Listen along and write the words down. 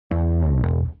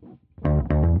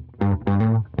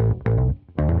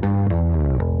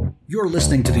You're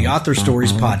listening to the Author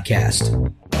Stories Podcast,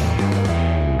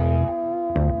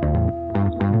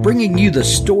 bringing you the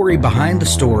story behind the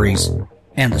stories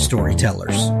and the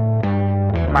storytellers.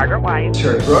 Margaret White,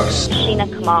 Terry Brooks, Sheena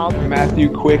Kamal,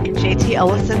 Matthew Quick, JT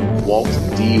Ellison, Walt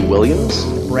D. Williams,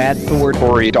 Brad Ford,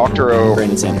 Corey Dr. O,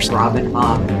 Brandon Sanderson, Robin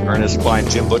Mock, Ernest Klein,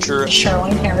 Jim Butcher,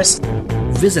 Charlene Harris.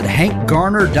 Visit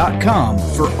hankgarner.com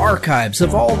for archives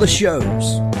of all the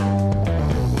shows.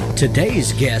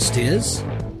 Today's guest is...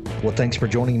 Well, thanks for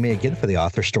joining me again for the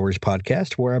Author Stories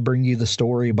Podcast, where I bring you the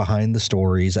story behind the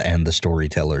stories and the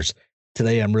storytellers.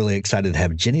 Today, I'm really excited to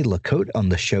have Jenny LaCote on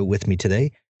the show with me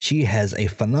today. She has a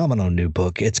phenomenal new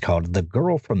book. It's called The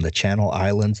Girl from the Channel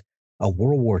Islands, a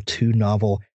World War II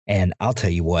novel. And I'll tell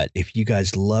you what, if you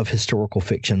guys love historical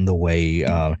fiction the way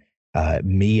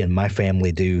me and my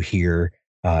family do here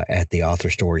at the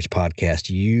Author Stories Podcast,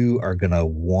 you are going to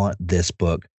want this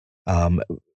book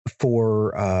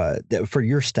for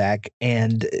your stack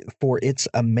and for its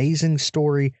amazing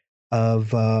story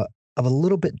of a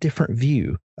little bit different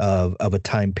view of a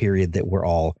time period that we're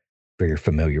all very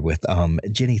familiar with.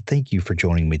 Jenny, thank you for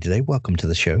joining me today. Welcome to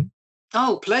the show.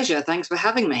 Oh, pleasure. Thanks for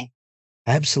having me.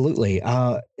 Absolutely.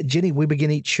 Jenny, we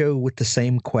begin each show with the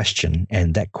same question,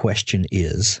 and that question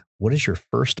is, what is your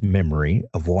first memory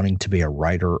of wanting to be a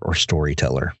writer or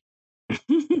storyteller?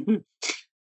 Do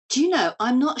you know,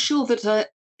 I'm not sure that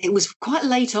it was quite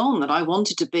late on that I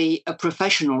wanted to be a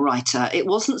professional writer. It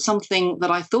wasn't something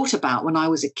that I thought about when I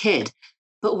was a kid.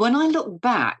 But when I look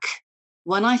back,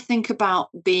 when I think about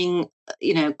being,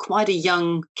 quite a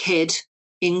young kid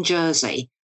in Jersey,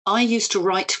 I used to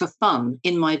write for fun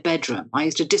in my bedroom. I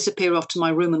used to disappear off to my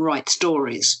room and write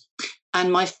stories.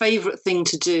 And my favorite thing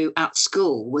to do at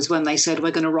school was when they said,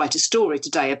 we're going to write a story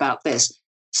today about this.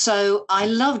 So I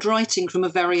loved writing from a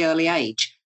very early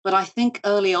age. But I think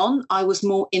early on, I was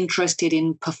more interested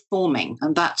in performing,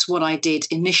 and that's what I did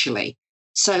initially.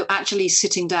 So actually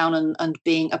sitting down and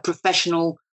being a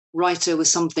professional writer was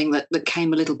something that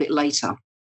came a little bit later.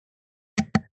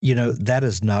 You know, that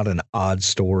is not an odd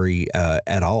story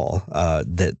at all.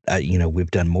 We've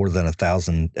done more than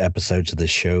 1,000 episodes of this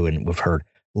show, and we've heard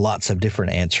lots of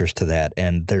different answers to that.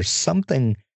 And there's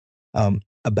something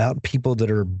about people that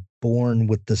are born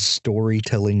with the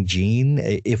storytelling gene,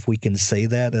 if we can say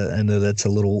that. I know that's a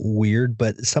little weird,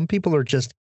 but some people are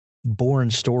just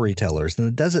born storytellers. And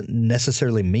it doesn't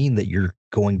necessarily mean that you're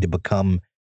going to become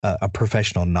a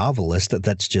professional novelist.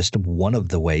 That's just one of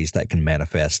the ways that can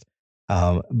manifest.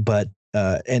 But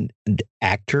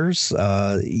actors,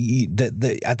 I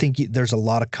think there's a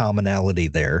lot of commonality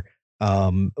there.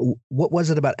 What was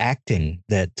it about acting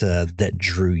that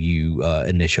drew you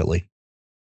initially?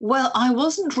 Well, I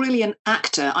wasn't really an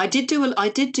actor. I did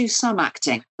do some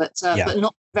acting, but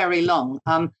not very long.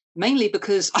 Mainly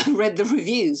because I read the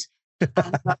reviews,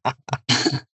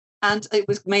 and it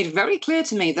was made very clear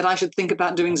to me that I should think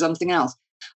about doing something else.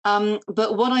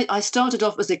 But what I started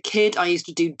off as a kid, I used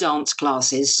to do dance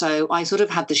classes, so I sort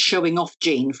of had the showing off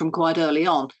gene from quite early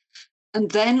on. And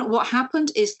then what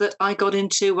happened is that I got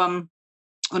into when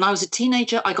I was a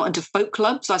teenager, I got into folk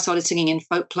clubs. I started singing in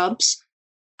folk clubs.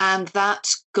 And that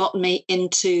got me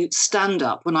into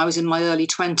stand-up when I was in my early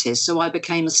 20s. So I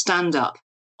became a stand-up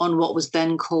on what was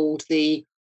then called the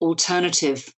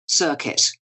alternative circuit,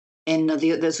 in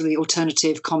the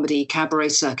alternative comedy cabaret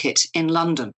circuit in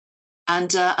London.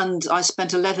 And I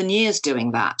spent 11 years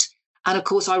doing that. And of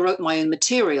course, I wrote my own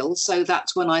material. So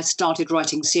that's when I started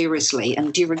writing seriously.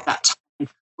 And during that time, I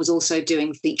was also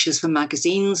doing features for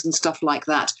magazines and stuff like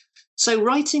that. So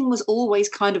writing was always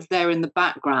kind of there in the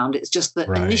background. It's just that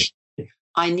initially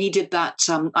I needed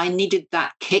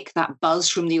that kick, that buzz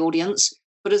from the audience.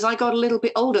 But as I got a little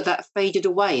bit older, that faded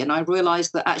away. And I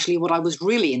realized that actually what I was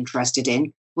really interested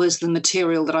in was the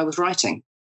material that I was writing.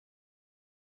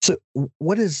 So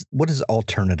what is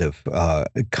alternative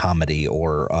comedy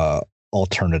or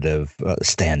alternative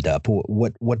stand-up?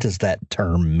 What does that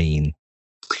term mean?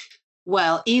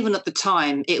 Well, even at the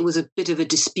time, it was a bit of a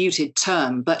disputed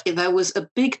term, but there was a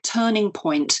big turning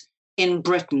point in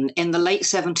Britain in the late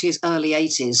 70s, early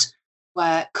 80s,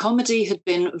 where comedy had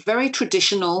been very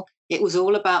traditional. It was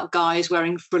all about guys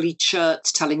wearing frilly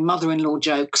shirts, telling mother-in-law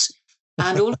jokes.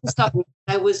 And all of a sudden,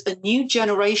 there was a new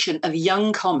generation of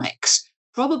young comics,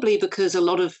 probably because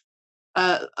a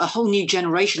whole new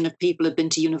generation of people had been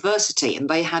to university and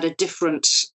they had a different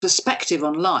perspective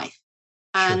on life.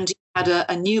 And you had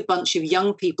a new bunch of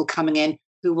young people coming in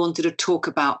who wanted to talk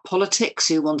about politics,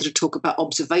 who wanted to talk about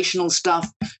observational stuff,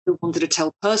 who wanted to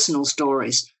tell personal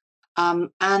stories.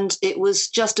 And it was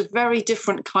just a very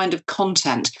different kind of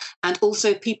content. And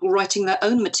also people writing their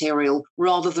own material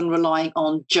rather than relying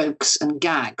on jokes and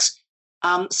gags.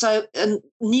 So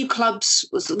new clubs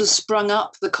was sort of sprung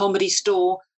up. The Comedy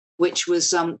Store, which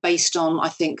was based on, I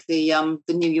think, the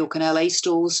New York and LA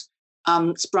stores,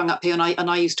 sprung up here, and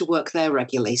I used to work there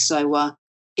regularly. So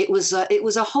it was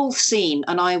a whole scene,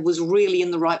 and I was really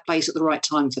in the right place at the right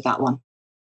time for that one.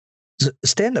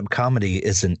 Stand-up comedy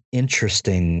is an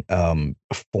interesting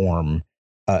form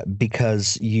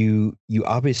because you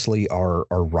obviously are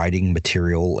writing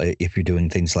material if you're doing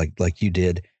things like you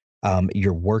did.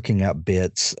 You're working out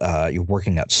bits, you're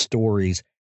working out stories,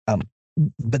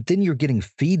 but then you're getting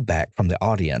feedback from the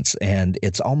audience, and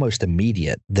it's almost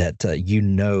immediate that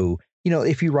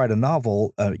if you write a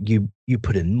novel, you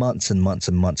put in months and months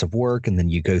and months of work, and then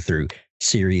you go through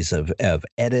series of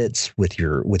edits with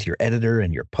your editor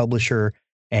and your publisher,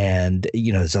 and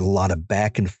there's a lot of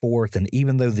back and forth. And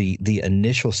even though the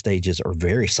initial stages are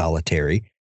very solitary,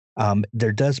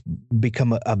 there does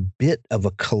become a bit of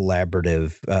a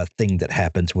collaborative thing that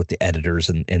happens with the editors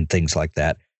and things like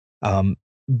that.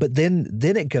 But then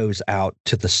it goes out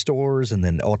to the stores and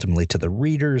then ultimately to the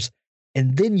readers.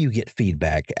 And then you get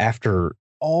feedback after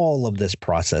all of this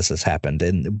process has happened.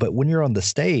 But when you're on the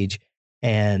stage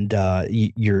and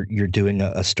you're doing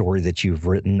a story that you've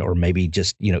written, or maybe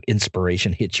just,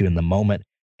 inspiration hits you in the moment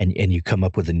and you come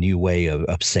up with a new way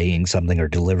of saying something or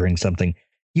delivering something,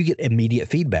 you get immediate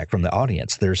feedback from the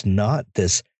audience. There's not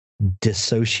this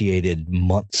dissociated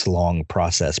months-long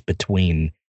process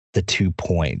between the 2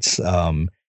 points.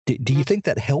 Do you think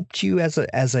that helped you as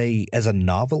a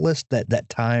novelist, that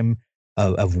time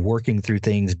of working through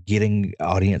things, getting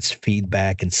audience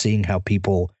feedback and seeing how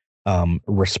people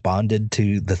responded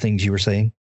to the things you were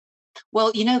saying?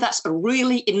 Well, that's a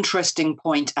really interesting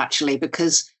point, actually,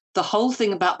 because the whole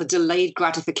thing about the delayed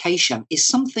gratification is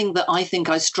something that I think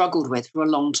I struggled with for a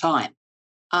long time.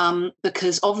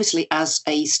 Because obviously, as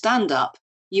a stand-up,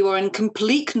 you are in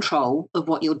complete control of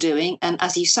what you're doing. And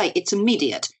as you say, it's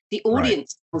immediate. The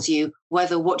audience tells you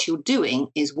whether what you're doing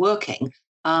is working.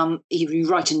 If you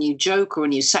write a new joke or a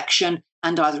new section,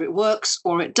 and either it works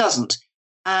or it doesn't.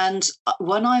 And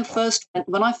when I first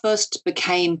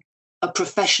became a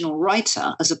professional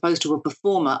writer, as opposed to a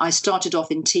performer, I started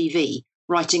off in TV,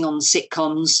 writing on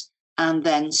sitcoms and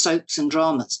then soaps and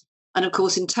dramas. And of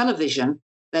course, in television,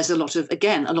 there's a lot of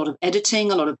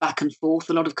editing, a lot of back and forth,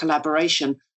 a lot of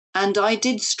collaboration. And I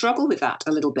did struggle with that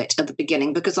a little bit at the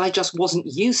beginning, because I just wasn't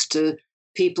used to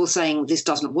people saying, this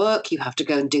doesn't work, you have to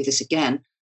go and do this again.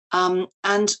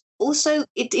 And also,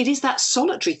 it is that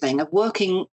solitary thing of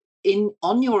working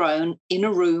on your own in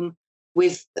a room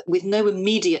with no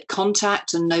immediate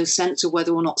contact and no sense of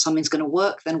whether or not something's going to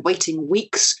work, then waiting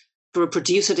weeks for a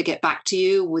producer to get back to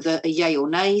you with a yay or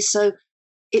nay. So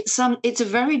it's a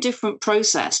very different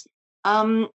process.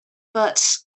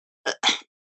 But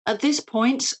at this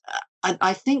point,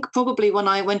 I think probably when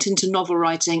I went into novel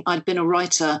writing, I'd been a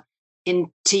writer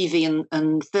in TV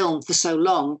and film for so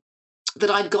long that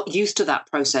I'd got used to that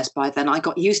process by then. I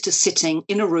got used to sitting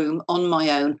in a room on my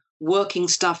own, working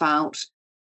stuff out,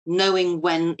 knowing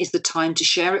when is the time to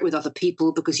share it with other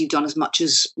people because you've done as much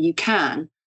as you can.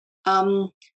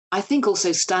 I think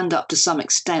also stand-up to some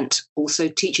extent also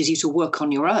teaches you to work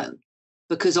on your own,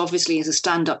 because obviously as a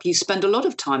stand-up, you spend a lot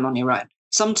of time on your own.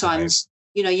 Sometimes,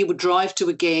 you would drive to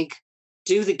a gig,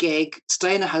 do the gig,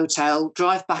 stay in a hotel,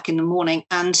 drive back in the morning,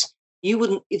 and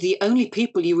the only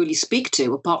people you really speak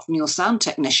to, apart from your sound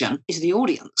technician, is the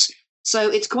audience. So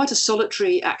it's quite a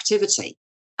solitary activity.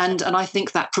 And I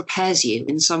think that prepares you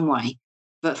in some way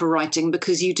for writing,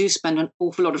 because you do spend an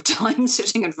awful lot of time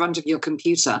sitting in front of your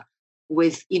computer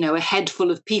with, a head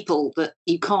full of people that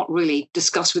you can't really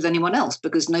discuss with anyone else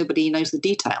because nobody knows the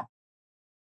detail.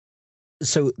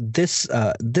 So this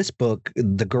book,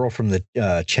 The Girl from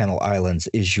the Channel Islands,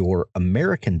 is your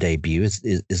American debut.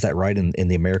 Is that right, in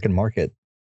the American market?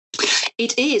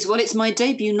 It is. Well, it's my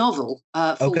debut novel.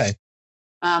 Okay.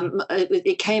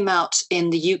 It came out in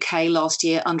the UK last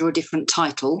year under a different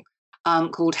title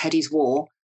called Hetty's War.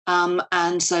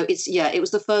 And so it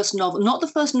was the first novel, not the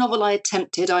first novel I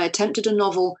attempted. I attempted a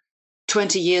novel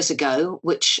 20 years ago,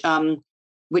 which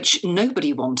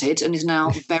nobody wanted and is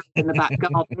now buried in the back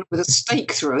garden with a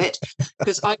stake through it,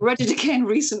 because I read it again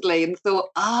recently and thought,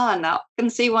 now I can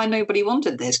see why nobody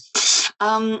wanted this.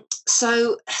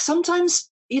 So sometimes,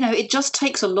 it just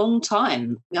takes a long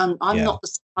time. I'm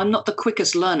not the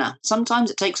quickest learner.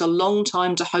 Sometimes it takes a long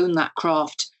time to hone that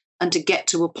craft and to get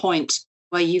to a point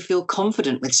where you feel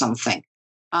confident with something.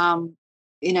 I've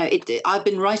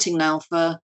been writing now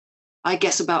for, I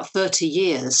guess, about 30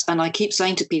 years. And I keep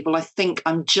saying to people, I think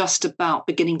I'm just about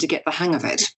beginning to get the hang of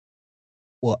it.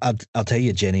 Well, I'll tell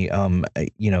you, Jenny.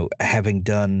 Having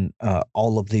done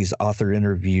all of these author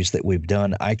interviews that we've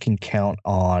done, I can count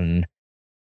on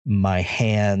my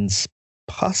hands,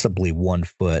 possibly 1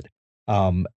 foot,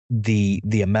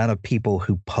 the amount of people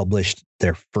who published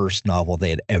their first novel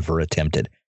they had ever attempted.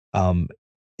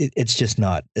 It's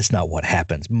not what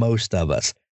happens. Most of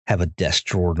us have a desk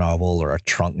drawer novel or a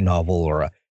trunk novel or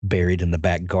a buried in the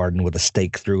back garden with a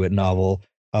stake through it novel.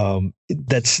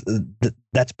 That's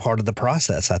part of the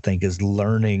process, I think, is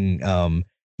learning.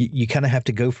 You kind of have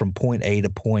to go from point A to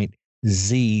point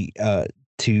Z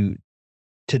to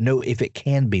know if it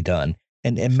can be done.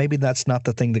 And maybe that's not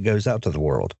the thing that goes out to the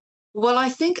world. Well, I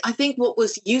think what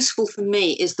was useful for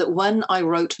me is that when I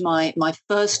wrote my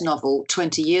first novel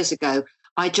 20 years ago,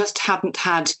 I just hadn't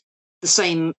had the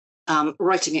same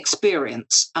writing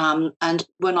experience. And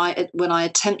when I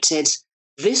attempted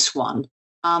this one,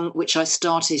 which I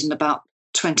started in about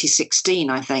 2016,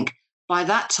 I think, by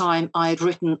that time I had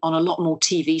written on a lot more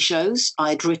TV shows. I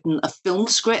had written a film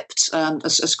script, a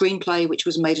screenplay, which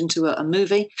was made into a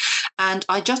movie. And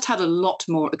I just had a lot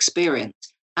more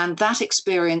experience. And that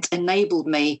experience enabled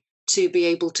me to be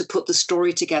able to put the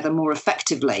story together more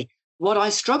effectively. What I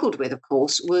struggled with, of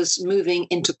course, was moving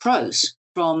into prose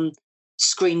from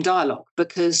screen dialogue,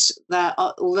 because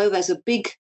although there's a big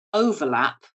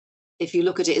overlap, if you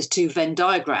look at it as two Venn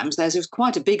diagrams, there's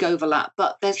quite a big overlap,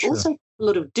 but there's also a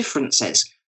lot of differences.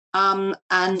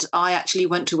 And I actually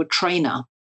went to a trainer,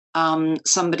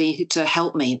 somebody to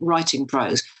help me writing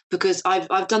prose, because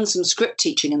I've done some script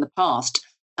teaching in the past,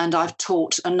 and I've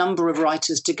taught a number of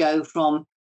writers to go from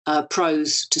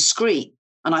prose to screen.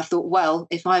 And I thought, well,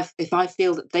 if I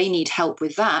feel that they need help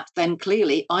with that, then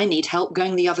clearly I need help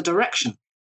going the other direction.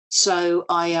 So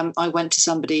I went to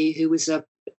somebody who was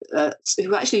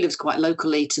who actually lives quite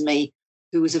locally to me,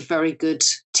 who was a very good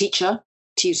tutor,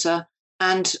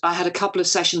 and I had a couple of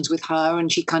sessions with her,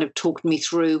 and she kind of talked me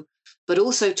through, but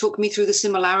also talked me through the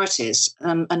similarities,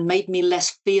 and made me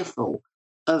less fearful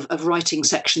of writing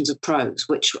sections of prose,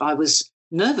 which I was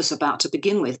nervous about to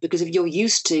begin with, because if you're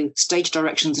used to stage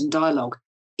directions and dialogue,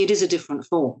 it is a different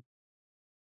form.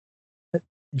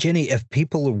 Jenny, if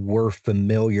people were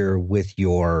familiar with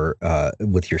your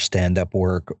stand-up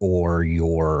work or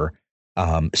your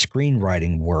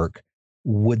screenwriting work,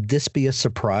 would this be a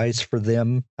surprise for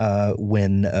them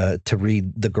when to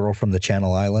read The Girl from the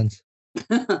Channel Islands?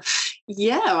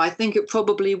 Yeah, I think it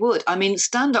probably would. I mean,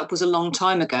 stand-up was a long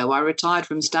time ago. I retired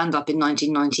from stand-up in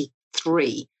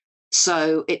 1993.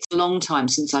 So it's a long time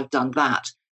since I've done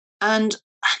that. And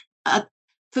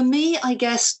for me, I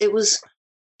guess it was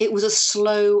a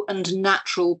slow and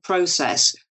natural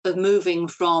process of moving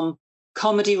from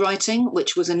comedy writing,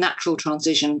 which was a natural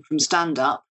transition from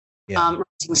stand-up, writing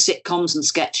sitcoms and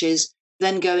sketches,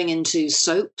 then going into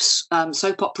soaps,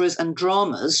 soap operas and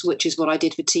dramas, which is what I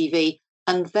did for TV,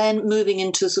 and then moving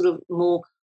into sort of more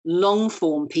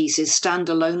long-form pieces,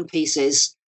 standalone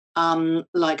pieces,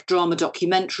 like drama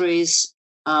documentaries,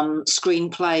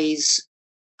 screenplays.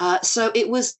 So it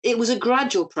was a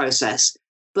gradual process.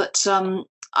 But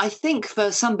I think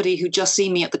for somebody who just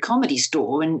seen me at the Comedy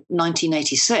Store in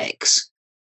 1986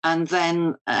 and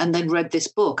then read this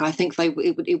book, I think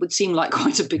it would seem like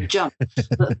quite a big jump.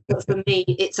 but for me,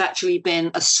 it's actually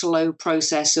been a slow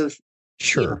process of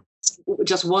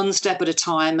just one step at a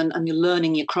time, and you're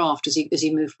learning your craft as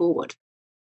you move forward.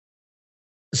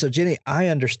 So, Jenny, I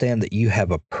understand that you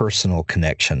have a personal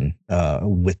connection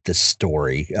with this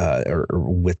story, or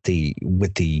with the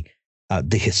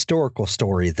historical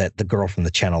story that The Girl from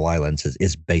the Channel Islands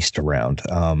is based around.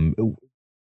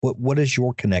 What is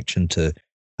your connection to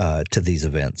these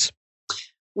events?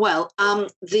 Well,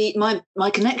 my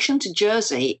connection to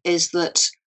Jersey is that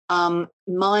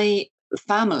my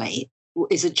family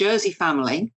is a Jersey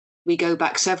family. We go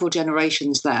back several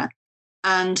generations there,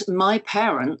 and my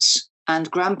parents and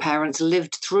grandparents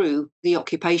lived through the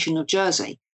occupation of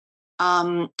Jersey.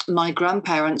 My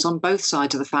grandparents on both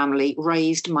sides of the family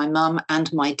raised my mum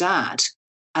and my dad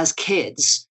as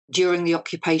kids during the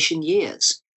occupation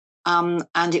years.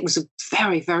 And it was a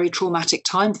very, very traumatic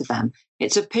time for them.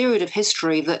 It's a period of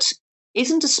history that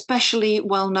isn't especially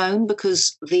well known,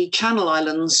 because the Channel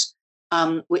Islands,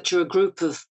 which are a group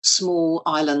of small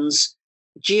islands,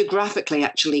 geographically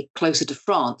actually closer to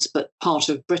France, but part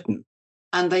of Britain,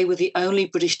 and they were the only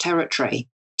British territory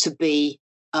to be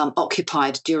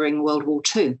occupied during World War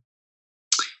II.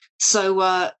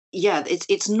 So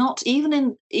it's not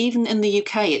even in the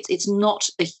UK. It's not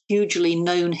a hugely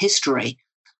known history,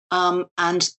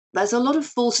 and there's a lot of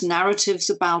false narratives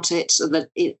about it. So that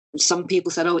some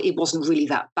people said, "Oh, it wasn't really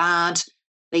that bad."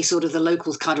 The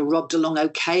locals kind of robbed along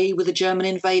okay with the German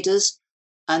invaders.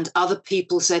 and other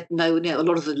people said no. A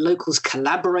lot of the locals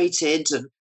collaborated, and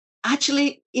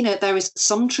actually, there is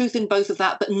some truth in both of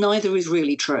that, but neither is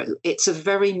really true. It's a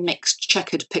very mixed,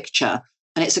 checkered picture,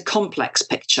 and it's a complex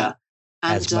picture.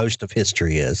 And, as most of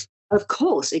history is. Of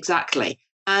course, exactly.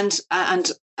 And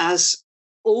as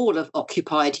all of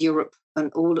occupied Europe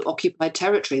and all of occupied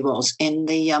territory was in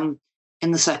the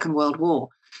Second World War.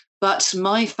 But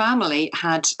my family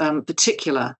had a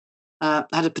particular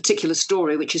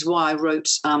story, which is why I wrote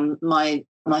my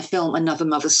film Another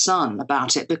Mother's Son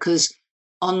about it, because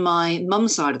on my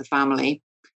mum's side of the family,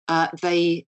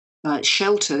 they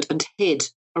sheltered and hid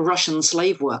a Russian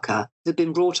slave worker who'd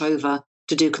been brought over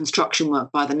to do construction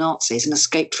work by the Nazis and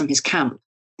escaped from his camp.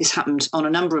 This happened on a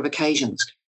number of occasions.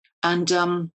 And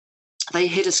they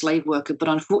hid a slave worker, but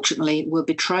unfortunately were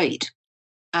betrayed.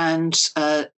 And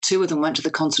 2 of them went to the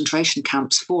concentration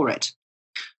camps for it.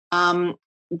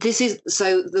 This is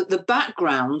so the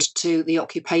background to the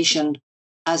occupation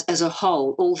as a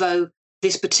whole, although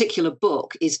this particular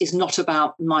book is not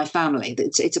about my family.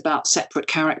 It's about separate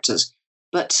characters.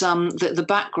 But the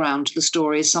background to the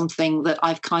story is something that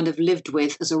I've kind of lived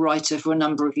with as a writer for a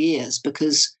number of years,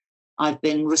 because I've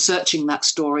been researching that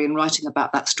story and writing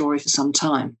about that story for some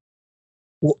time.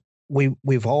 Well,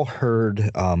 we've all heard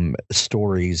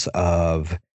stories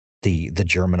of the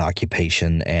German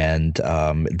occupation and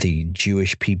the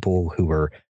Jewish people who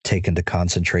were taken to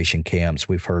concentration camps.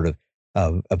 We've heard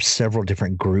of several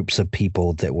different groups of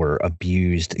people that were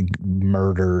abused,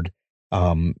 murdered,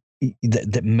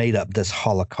 that made up this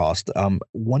Holocaust.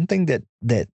 One thing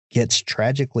that gets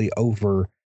tragically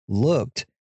overlooked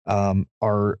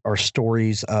are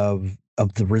stories of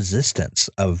the resistance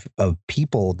of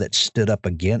people that stood up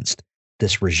against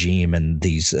this regime and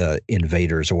these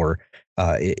invaders, or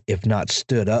if not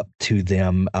stood up to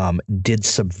them, did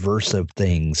subversive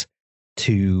things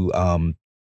to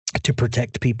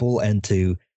protect people and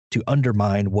to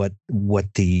undermine what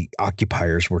the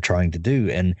occupiers were trying to do.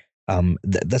 And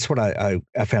that's what I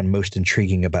found most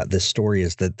intriguing about this story,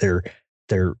 is that they're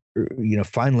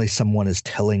finally someone is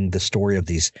telling the story of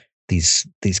these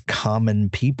common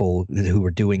people who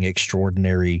are doing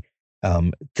extraordinary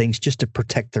things just to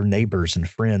protect their neighbors and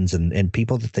friends and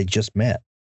people that they just met.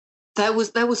 There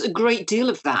was a great deal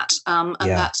of that, and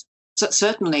that's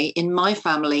certainly in my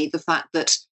family. The fact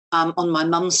that on my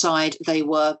mum's side they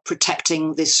were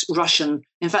protecting this Russian.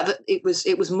 In fact, that it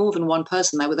was more than one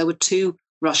person. There were 2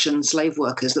 Russian slave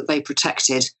workers that they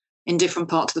protected in different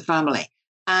parts of the family.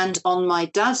 And on my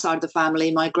dad's side of the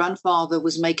family, my grandfather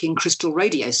was making crystal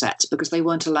radio sets because they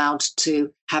weren't allowed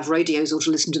to have radios or to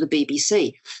listen to the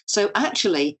BBC. So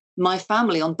actually, my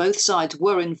family on both sides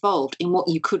were involved in what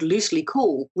you could loosely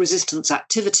call resistance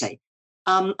activity.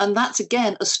 And that's,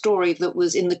 again, a story that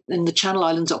was in the Channel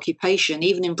Islands occupation,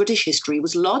 even in British history,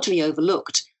 was largely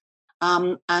overlooked.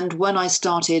 And when I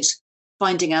started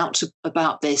finding out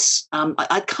about this,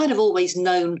 I'd kind of always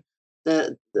known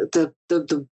the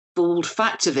bald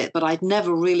fact of it, but I'd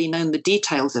never really known the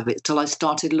details of it till I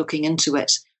started looking into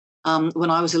it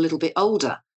when I was a little bit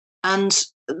older. And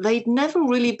they'd never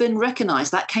really been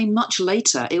recognised. That came much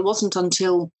later. It wasn't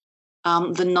until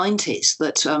the 90s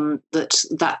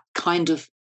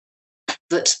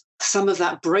that some of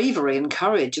that bravery and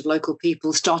courage of local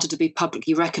people started to be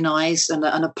publicly recognised, and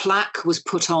a plaque was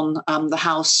put on the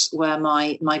house where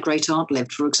my great aunt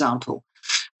lived, for example.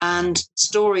 And the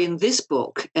story in this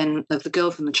book of the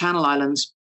girl from the Channel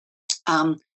Islands,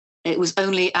 it was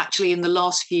only actually in the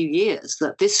last few years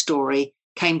that this story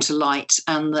came to light,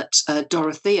 and that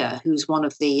Dorothea, who's one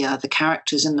of the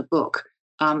characters in the book,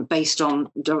 based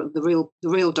on the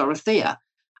real Dorothea,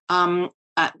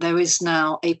 there is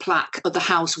now a plaque at the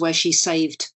house where she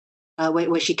saved,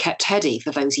 where she kept Hedy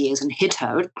for those years and hid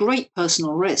her at great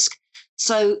personal risk.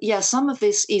 So, yeah, some of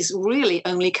this is really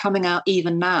only coming out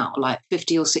even now, like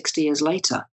 50 or 60 years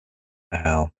later.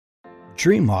 Wow.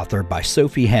 Dream Author by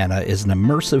Sophie Hannah is an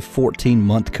immersive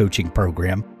 14-month coaching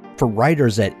program for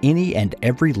writers at any and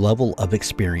every level of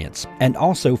experience, and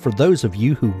also for those of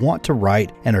you who want to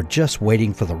write and are just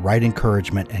waiting for the right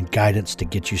encouragement and guidance to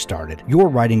get you started. Your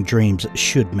writing dreams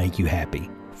should make you happy.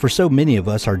 For so many of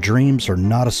us, our dreams are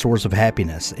not a source of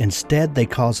happiness. Instead, they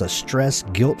cause us stress,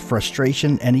 guilt,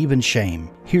 frustration, and even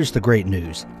shame. Here's the great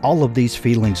news. All of these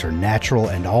feelings are natural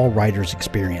and all writers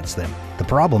experience them. The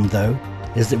problem, though,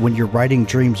 is that when your writing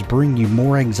dreams bring you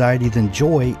more anxiety than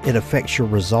joy, it affects your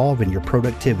resolve and your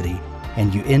productivity,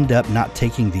 and you end up not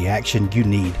taking the action you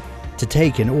need to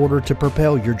take in order to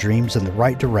propel your dreams in the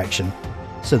right direction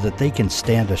so that they can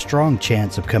stand a strong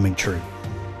chance of coming true.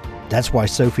 That's why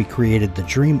Sophie created the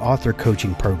Dream Author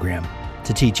Coaching Program,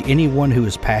 to teach anyone who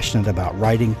is passionate about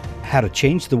writing how to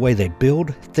change the way they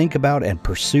build, think about, and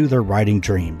pursue their writing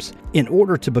dreams in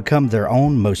order to become their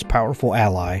own most powerful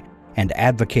ally and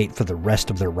advocate for the rest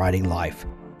of their writing life.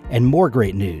 And more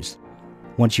great news.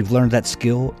 Once you've learned that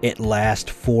skill, it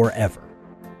lasts forever.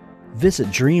 Visit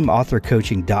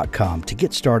dreamauthorcoaching.com to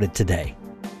get started today.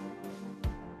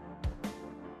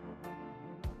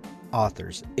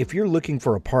 Authors, if you're looking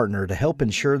for a partner to help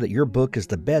ensure that your book is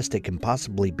the best it can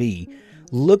possibly be,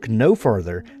 look no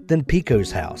further than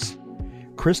Pico's House.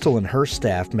 Crystal and her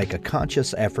staff make a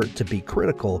conscious effort to be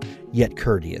critical yet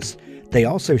courteous. They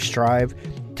also strive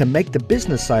to make the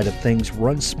business side of things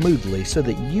run smoothly so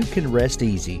that you can rest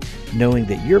easy knowing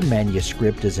that your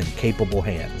manuscript is in capable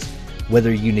hands.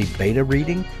 Whether you need beta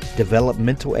reading,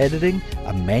 developmental editing,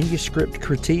 a manuscript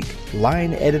critique,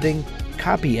 line editing,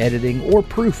 copy editing, or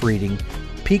proofreading,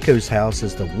 Pico's House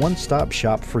is the one-stop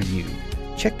shop for you.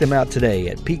 Check them out today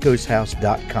at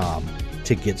picoshouse.com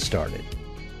to get started.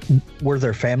 Were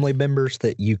there family members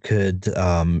that you could,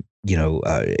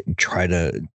 try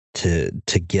to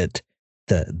get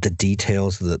the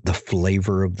details, the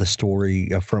flavor of the story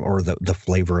from, or the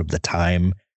flavor of the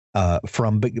time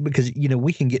from? Because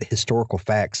we can get historical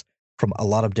facts from a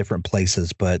lot of different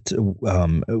places, but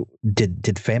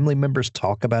did family members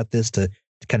talk about this to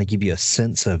kind of give you a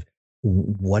sense of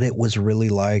what it was really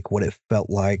like, what it felt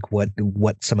like, what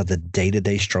some of the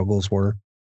day-to-day struggles were?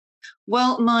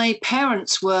 Well, my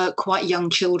parents were quite young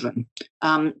children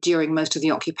during most of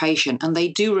the occupation, and they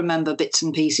do remember bits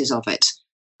and pieces of it.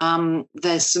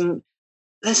 There's some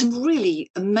really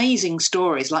amazing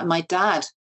stories. Like my dad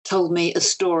told me a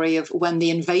story of when the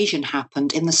invasion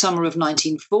happened in the summer of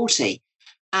 1940,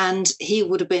 and he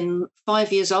would have been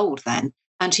 5 years old then,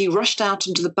 and he rushed out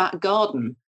into the back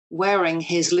garden wearing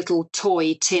his little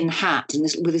toy tin hat and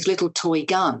with his little toy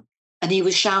gun, and he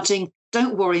was shouting,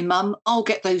 "Don't worry, Mum, I'll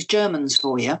get those Germans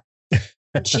for you."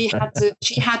 And she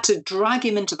had to drag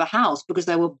him into the house because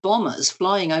there were bombers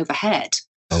flying overhead.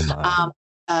 Oh my!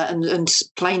 And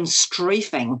planes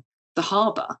strafing the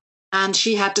harbour. And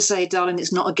she had to say, "Darling,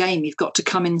 it's not a game. You've got to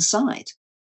come inside."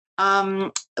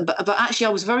 But actually,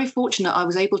 I was very fortunate. I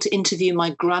was able to interview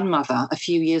my grandmother a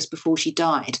few years before she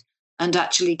died, and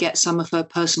actually get some of her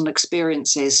personal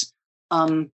experiences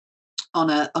on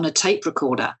a tape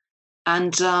recorder.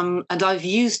 And I've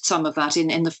used some of that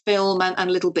in the film and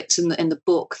little bits in the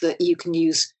book that you can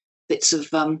use bits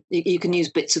of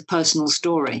personal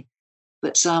story.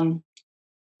 But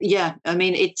yeah, I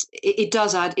mean it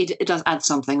does add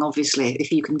something, obviously,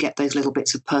 if you can get those little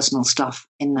bits of personal stuff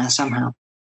in there somehow.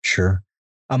 Sure.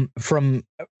 From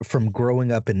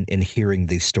growing up and hearing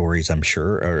these stories, I'm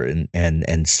sure,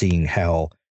 and seeing how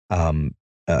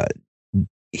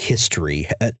history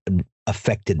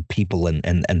affected people and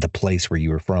the place where you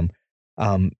were from,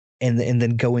 and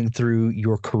then going through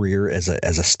your career as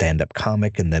a stand-up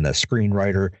comic and then a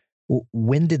screenwriter.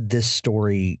 When did this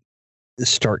story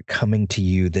start coming to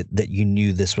you that you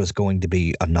knew this was going to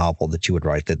be a novel that you would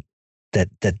write? That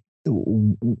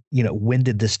when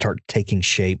did this start taking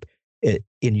shape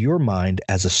in your mind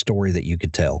as a story that you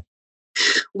could tell?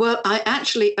 Well, I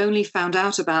actually only found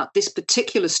out about this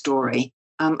particular story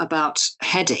about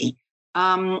Hedy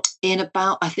in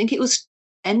about, I think it was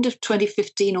end of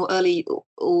 2015 or early,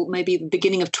 or maybe the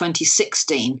beginning of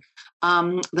 2016.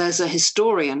 There's a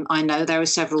historian I know. There are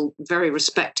several very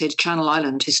respected Channel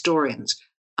Island historians,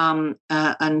 and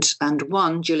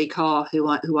one, Julie Carr, who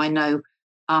I know,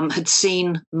 had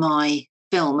seen my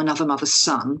film Another Mother's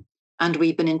Son, and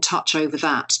we've been in touch over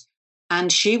that.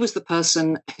 And she was the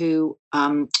person who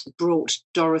brought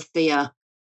Dorothea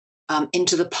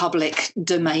into the public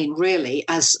domain, really,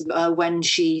 as when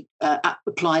she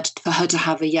applied for her to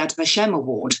have a Yad Vashem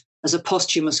award as a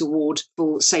posthumous award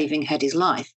for saving Hedy's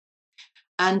life.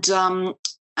 And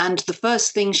the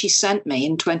first thing she sent me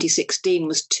in 2016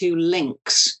 was 2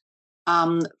 links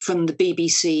from the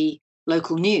BBC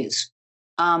local news,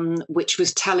 which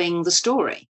was telling the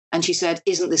story. And she said,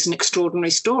 "Isn't this an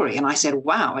extraordinary story?" And I said,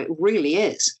 "Wow, it really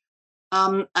is."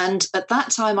 And at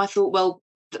that time, I thought, well,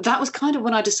 that was kind of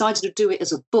when I decided to do it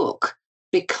as a book,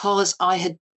 because I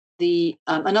had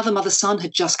Another Mother's Son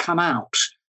had just come out.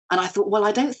 And I thought, well,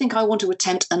 I don't think I want to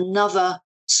attempt another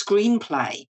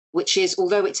screenplay, which is,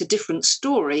 although it's a different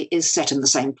story, is set in the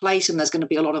same place and there's going to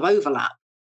be a lot of overlap.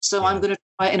 So I'm going to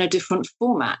try it in a different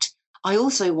format. I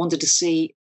also wanted to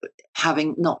see,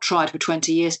 having not tried for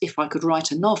 20 years, if I could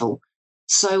write a novel.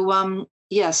 So,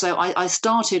 so I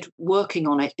started working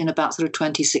on it in about sort of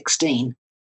 2016.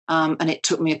 And it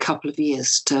took me a couple of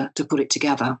years to put it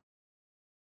together.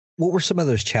 What were some of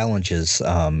those challenges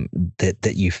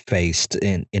that you faced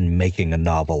in making a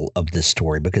novel of this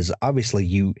story? Because obviously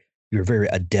you're very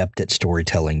adept at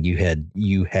storytelling.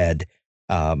 You had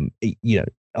on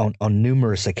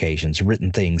numerous occasions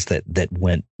written things that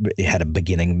it had a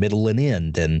beginning, middle, and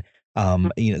end, and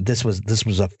this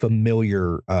was a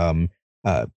familiar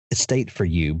estate for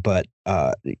you. But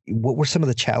what were some of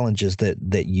the challenges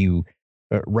that you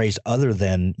raised, other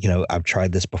than I've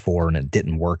tried this before and it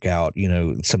didn't work out?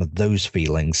 Some of those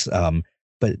feelings.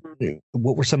 But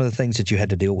what were some of the things that you had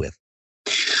to deal with?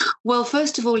 Well,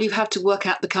 first of all, you have to work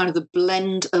out the kind of the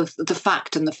blend of the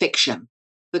fact and the fiction,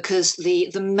 because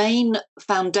the main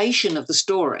foundation of the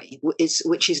story,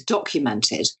 which is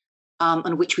documented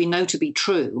and which we know to be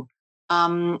true,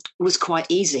 was quite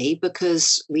easy,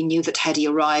 because we knew that Hedy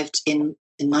arrived in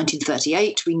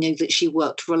 1938. We knew that she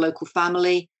worked for a local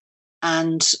family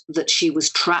and that she was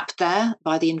trapped there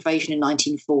by the invasion in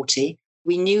 1940.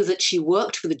 We knew that she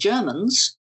worked for the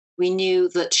Germans. We knew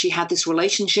that she had this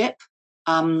relationship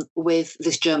with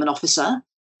this German officer.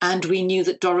 And we knew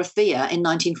that Dorothea in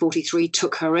 1943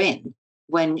 took her in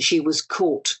when she was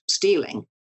caught stealing.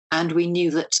 And we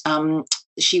knew that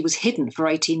she was hidden for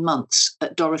 18 months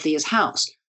at Dorothea's house.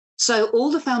 So all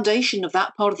the foundation of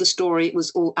that part of the story was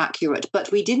all accurate.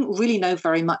 But we didn't really know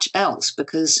very much else,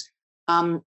 because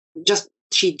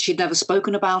she'd never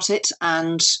spoken about it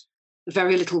and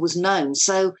very little was known.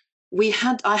 So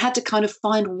I had to kind of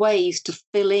find ways to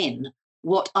fill in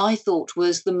what I thought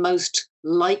was the most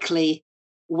likely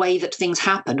way that things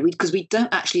happened, because we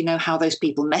don't actually know how those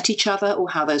people met each other or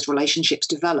how those relationships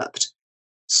developed.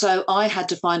 So I had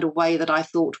to find a way that I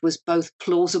thought was both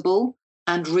plausible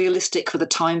and realistic for the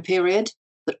time period,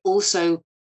 but also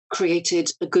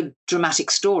created a good dramatic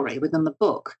story within the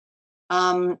book.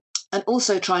 And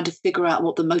also trying to figure out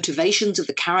what the motivations of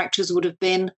the characters would have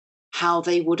been, how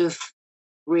they would have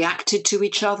reacted to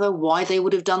each other, why they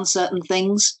would have done certain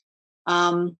things.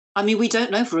 We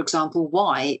don't know, for example,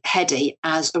 why Hedy,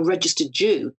 as a registered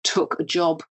Jew, took a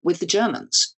job with the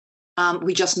Germans.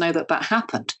 We just know that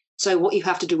happened. So what you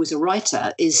have to do as a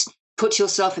writer is put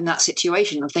yourself in that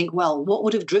situation and think, well, what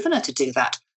would have driven her to do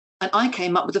that? And I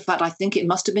came up with the fact I think it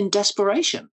must have been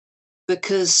desperation,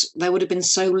 because there would have been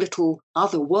so little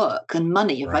other work and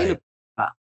money available.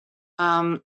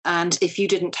 Right. And if you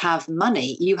didn't have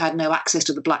money, you had no access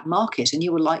to the black market, and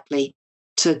you were likely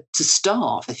to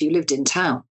starve if you lived in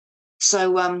town.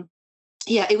 So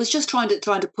it was just trying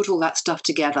to put all that stuff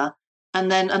together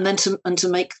and then to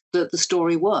make the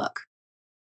story work.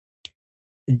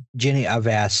 Jenny, I've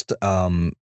asked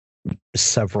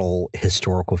several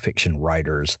historical fiction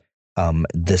writers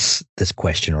this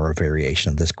question, or a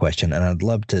variation of this question, and I'd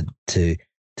love to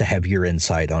have your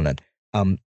insight on it.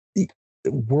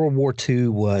 World War II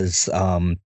was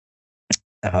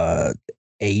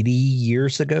 80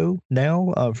 years ago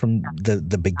now, from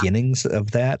the beginnings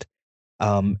of that.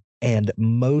 And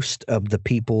most of the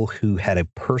people who had a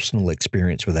personal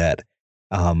experience with that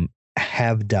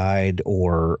have died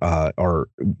or are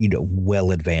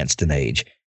well advanced in age,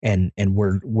 and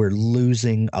we're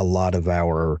losing a lot of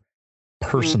our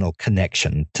personal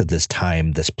connection to this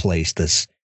time, this place, this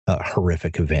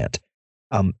horrific event.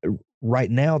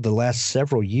 Right now, the last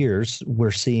several years,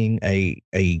 we're seeing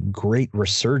a great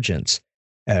resurgence,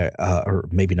 or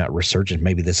maybe not resurgence.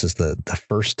 Maybe this is the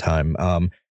first time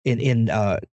in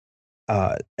a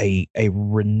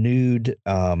renewed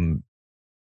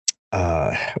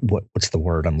what's the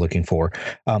word I'm looking for?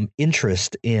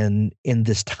 Interest in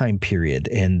this time period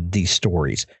and these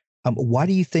stories. Why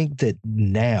do you think that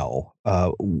now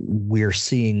we're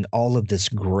seeing all of this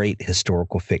great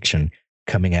historical fiction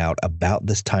coming out about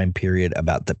this time period,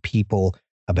 about the people,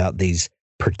 about these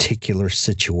particular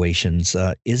situations?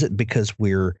 Is it because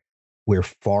we're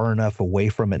far enough away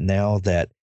from it now that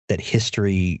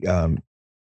history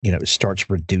starts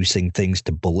reducing things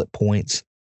to bullet points,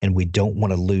 and we don't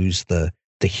want to lose the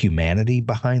humanity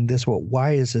behind this? Well,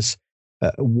 why is this?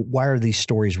 Why are these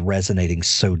stories resonating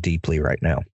so deeply right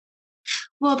now?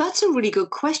 Well, that's a really good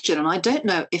question, and I don't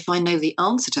know if I know the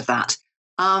answer to that.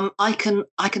 I can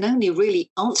only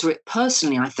really answer it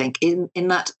personally, I think, in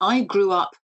that I grew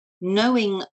up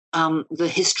knowing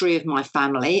the history of my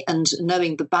family and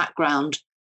knowing the background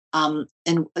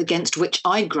against which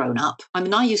I'd grown up. I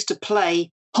mean, I used to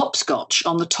play hopscotch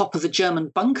on the top of the German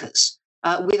bunkers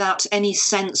without any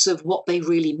sense of what they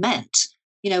really meant.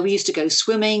 We used to go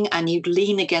swimming and you'd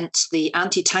lean against the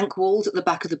anti-tank walls at the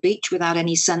back of the beach without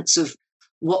any sense of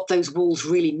what those walls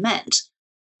really meant.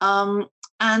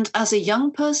 And as a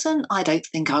young person, I don't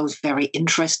think I was very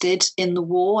interested in the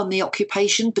war and the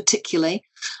occupation, particularly.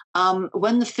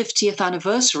 When the 50th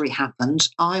anniversary happened,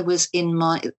 I was in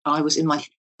my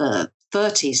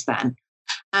 30s then,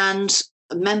 and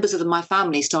members of my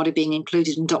family started being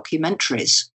included in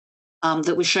documentaries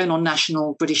that were shown on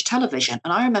national British television.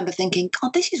 And I remember thinking,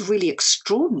 God, this is really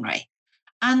extraordinary.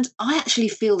 And I actually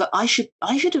feel that I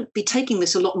should be taking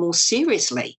this a lot more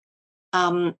seriously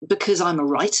because I'm a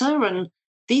writer, and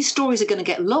these stories are going to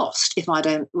get lost if I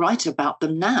don't write about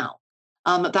them now.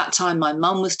 At that time, my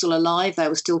mum was still alive. There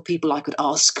were still people I could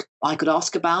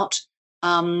ask about.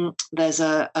 There's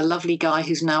a lovely guy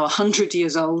who's now 100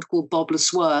 years old called Bob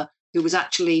LeSueur, who was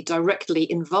actually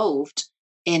directly involved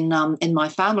in my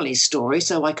family's story,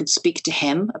 so I could speak to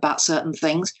him about certain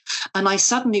things. And I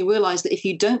suddenly realized that if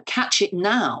you don't catch it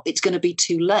now, it's going to be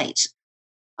too late.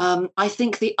 I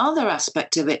think the other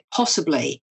aspect of it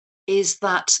possibly is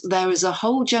that there is a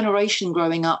whole generation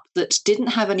growing up that didn't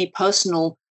have any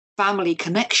personal family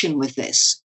connection with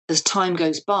this as time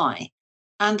goes by.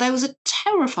 And there was a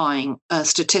terrifying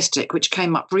statistic which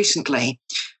came up recently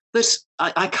that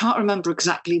I can't remember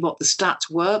exactly what the stats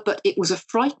were, but it was a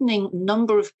frightening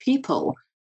number of people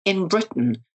in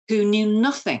Britain who knew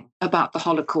nothing about the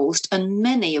Holocaust, and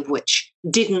many of which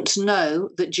didn't know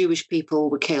that Jewish people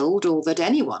were killed or that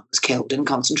anyone was killed in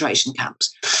concentration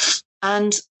camps.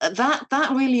 And that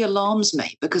really alarms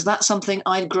me, because that's something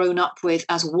I'd grown up with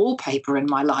as wallpaper in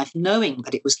my life, knowing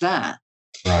that it was there.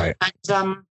 Right.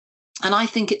 And I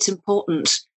think it's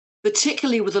important,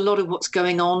 particularly with a lot of what's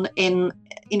going on in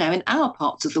our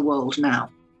parts of the world now,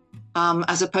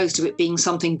 as opposed to it being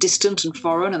something distant and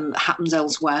foreign and that happens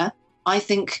elsewhere. I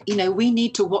think, we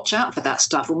need to watch out for that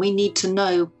stuff, and we need to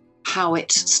know how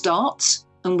it starts,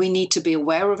 and we need to be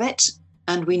aware of it,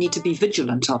 and we need to be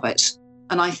vigilant of it.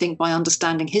 And I think by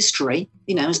understanding history,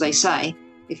 as they say,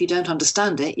 if you don't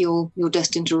understand it, you're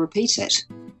destined to repeat it.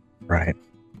 Right.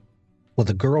 Well,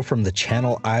 The Girl from the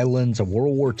Channel Islands, a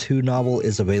World War II novel,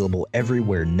 is available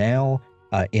everywhere now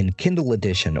in Kindle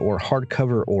edition or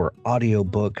hardcover or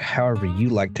audiobook. However you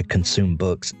like to consume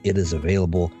books, it is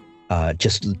available.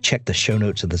 Just check the show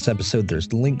notes of this episode.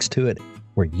 There's links to it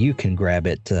where you can grab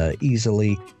it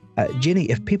easily. Jenny,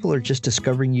 if people are just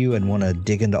discovering you and want to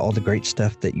dig into all the great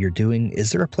stuff that you're doing,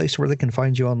 is there a place where they can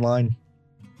find you online?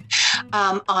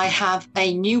 I have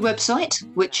a new website,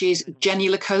 which is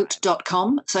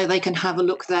jennylecote.com, so they can have a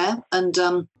look there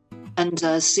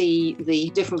and see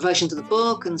the different versions of the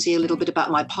book and see a little bit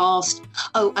about my past.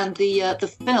 Oh, and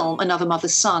the film Another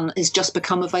Mother's Son has just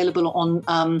become available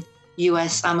on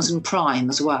US Amazon Prime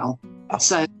as well. Oh,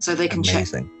 so they can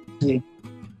amazing. Check.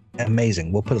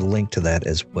 Amazing. We'll put a link to that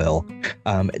as well.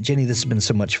 Jenny, this has been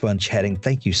so much fun chatting.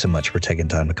 Thank you so much for taking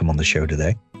time to come on the show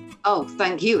today. Oh,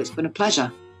 thank you. It's been a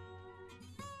pleasure.